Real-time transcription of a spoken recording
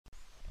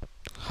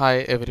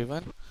Hi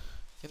everyone.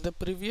 In the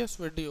previous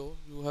video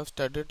you have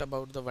studied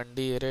about the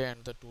 1D array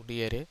and the 2D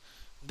array.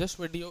 This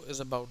video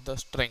is about the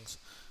strings.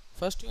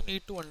 First you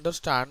need to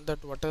understand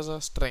that what is a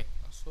string.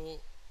 So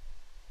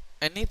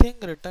anything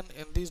written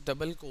in these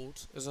double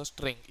quotes is a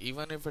string.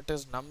 Even if it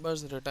is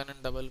numbers written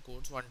in double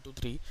quotes 1 2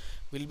 3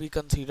 will be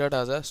considered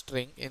as a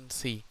string in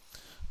C.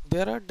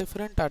 There are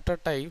different data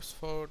types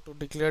for to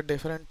declare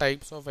different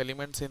types of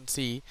elements in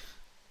C.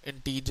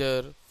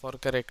 Integer for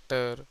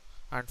character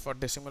and for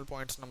decimal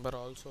points number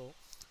also,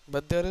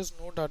 but there is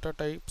no data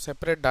type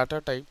separate data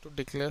type to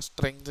declare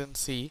strings in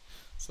C.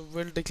 So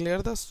we'll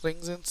declare the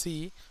strings in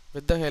C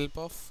with the help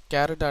of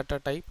char data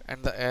type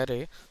and the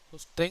array. So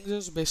strings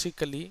is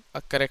basically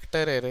a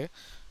character array.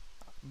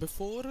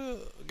 Before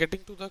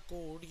getting to the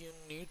code, you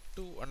need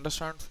to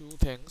understand few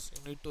things,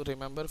 you need to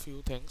remember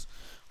few things.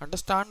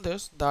 Understand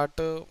this,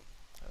 that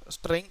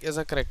string is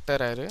a character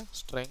array,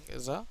 string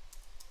is a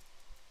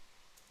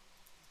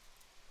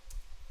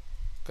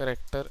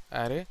character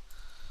array,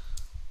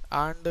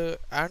 and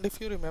if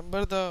you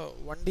remember the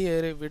 1D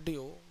array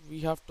video,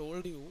 we have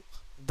told you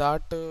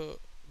that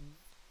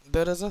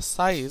there is a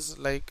size.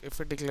 Like if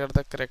we declare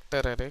the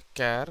character array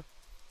char,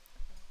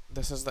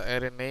 this is the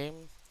array name,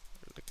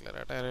 we'll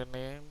declare it array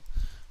name,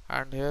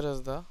 and here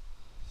is the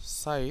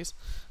size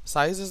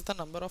is the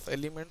number of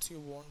elements you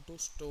want to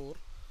store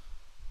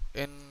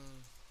in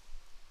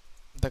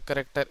the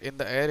character in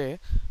the array.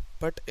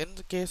 But in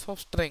the case of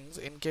strings,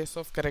 in case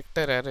of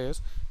character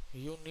arrays,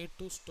 you need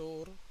to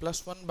store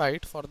 +1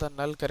 byte for the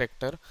null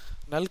character.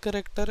 Null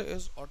character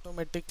is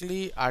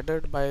automatically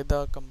added by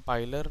the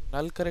compiler.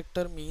 Null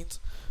character means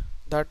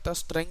that the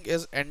string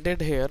is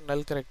ended here.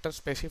 Null character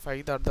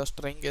specify that the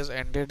string is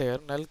ended here.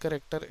 Null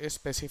character is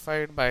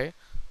specified by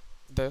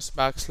this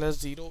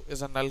 \0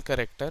 is a null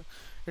character.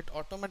 It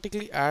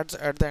automatically adds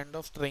at the end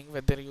of string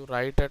whether you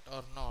write it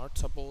or not.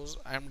 Suppose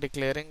I am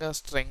declaring a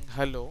string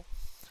hello,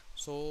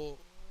 so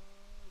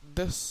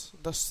this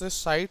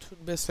site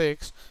should be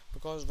 6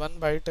 because 1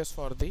 byte is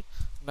for the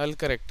null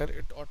character.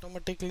 It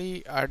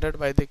automatically added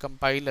by the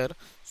compiler,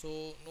 so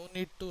no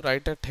need to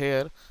write it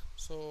here.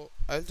 So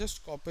I'll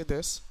just copy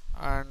this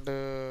and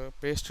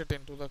paste it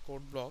into the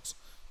code blocks.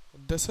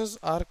 This is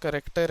our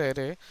character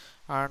array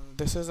and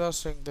this is our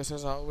string. This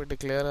is how we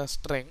declare a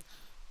string.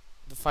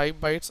 The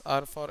 5 bytes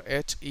are for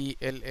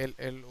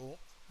HELLLO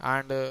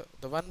and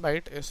the 1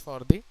 byte is for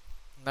the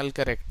null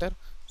character.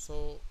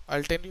 So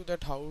I'll tell you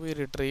that how we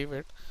retrieve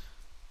it.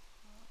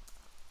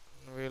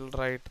 We'll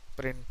write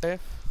printf.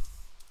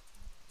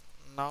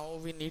 Now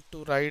we need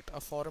to write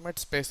a format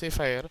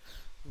specifier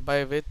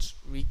by which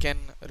we can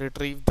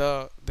retrieve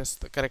the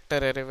character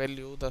array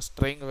value, the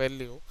string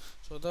value.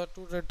 So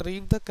to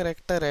retrieve the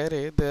character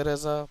array, there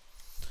is a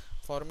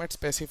format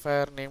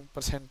specifier named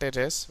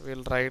 %s.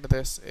 We'll write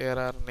this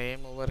error name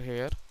over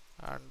here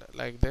and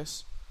like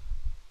this.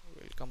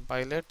 We'll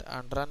compile it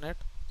and run it.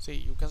 See,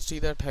 you can see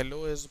that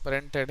hello is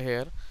printed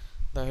here.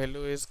 The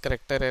hello is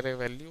character array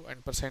value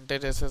and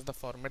 %s is the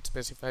format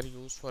specifier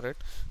used for it.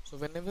 So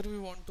whenever we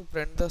want to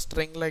print the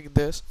string like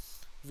this,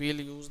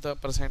 we'll use the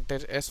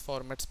 %s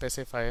format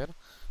specifier.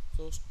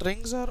 So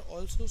strings are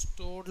also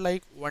stored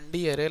like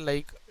 1D array,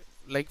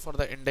 like for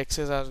the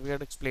indexes as we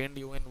had explained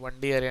you in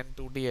 1D array and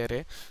 2D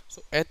array.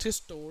 So h is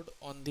stored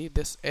on the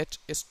this h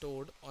is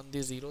stored on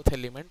the 0th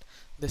element,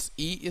 this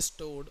e is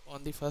stored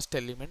on the first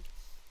element,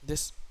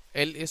 this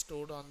L is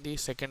stored on the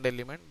second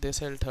element,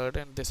 this L third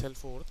and this L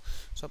fourth.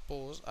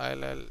 Suppose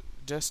I'll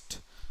just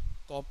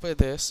copy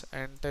this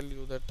and tell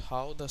you that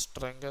how the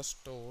string is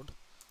stored.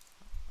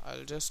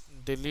 I'll just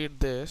delete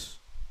this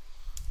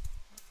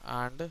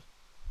and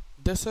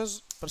this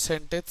is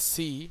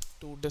 %c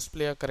to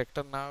display a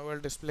character. Now I will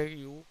display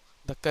you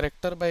the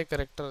character by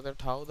character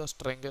that how the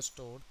string is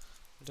stored.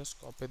 Just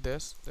copy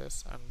this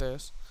and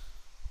this.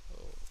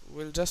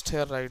 We'll just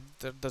here write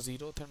that the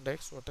 0th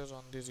index, what is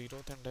on the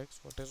 0th index,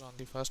 what is on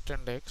the first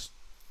index,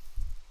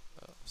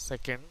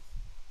 second,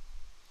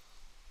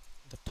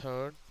 the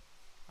third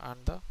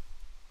and the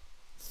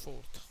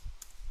fourth.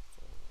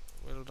 So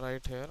we'll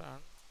write here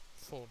and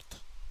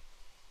fourth.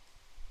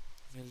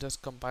 We'll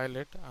just compile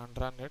it and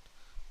run it.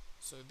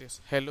 So this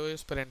hello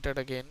is printed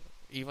again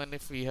even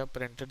if we have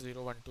printed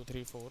 0 1 2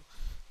 3 4.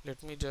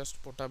 Let me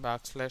just put a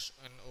backslash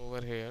in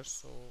over here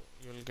so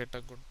you'll get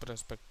a good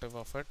perspective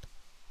of it.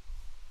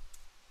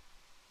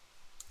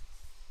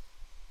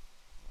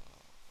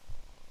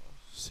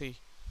 See,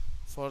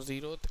 for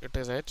 0th it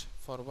is h,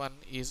 for 1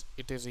 is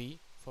it is e,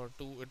 for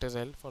 2 it is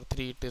l, for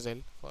 3 it is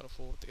l, for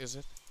 4th is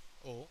it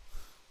o.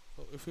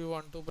 So if you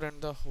want to print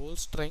the whole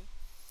string,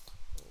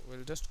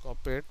 we'll just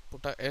copy it,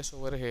 put a s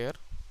over here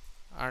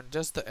and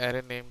just the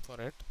array name for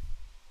it.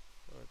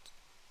 So it's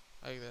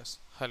like this,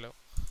 hello.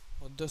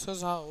 So this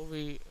is how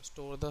we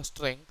store the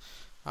string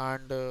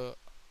and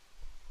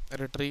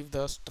retrieve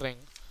the string.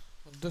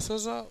 This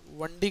is a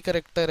 1D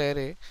character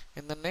array.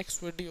 In the next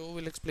video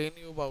we'll explain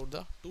you about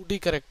the 2D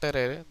character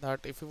array, that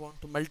if you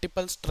want to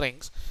multiple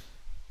strings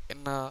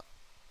in a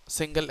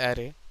single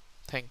array.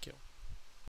 Thank you.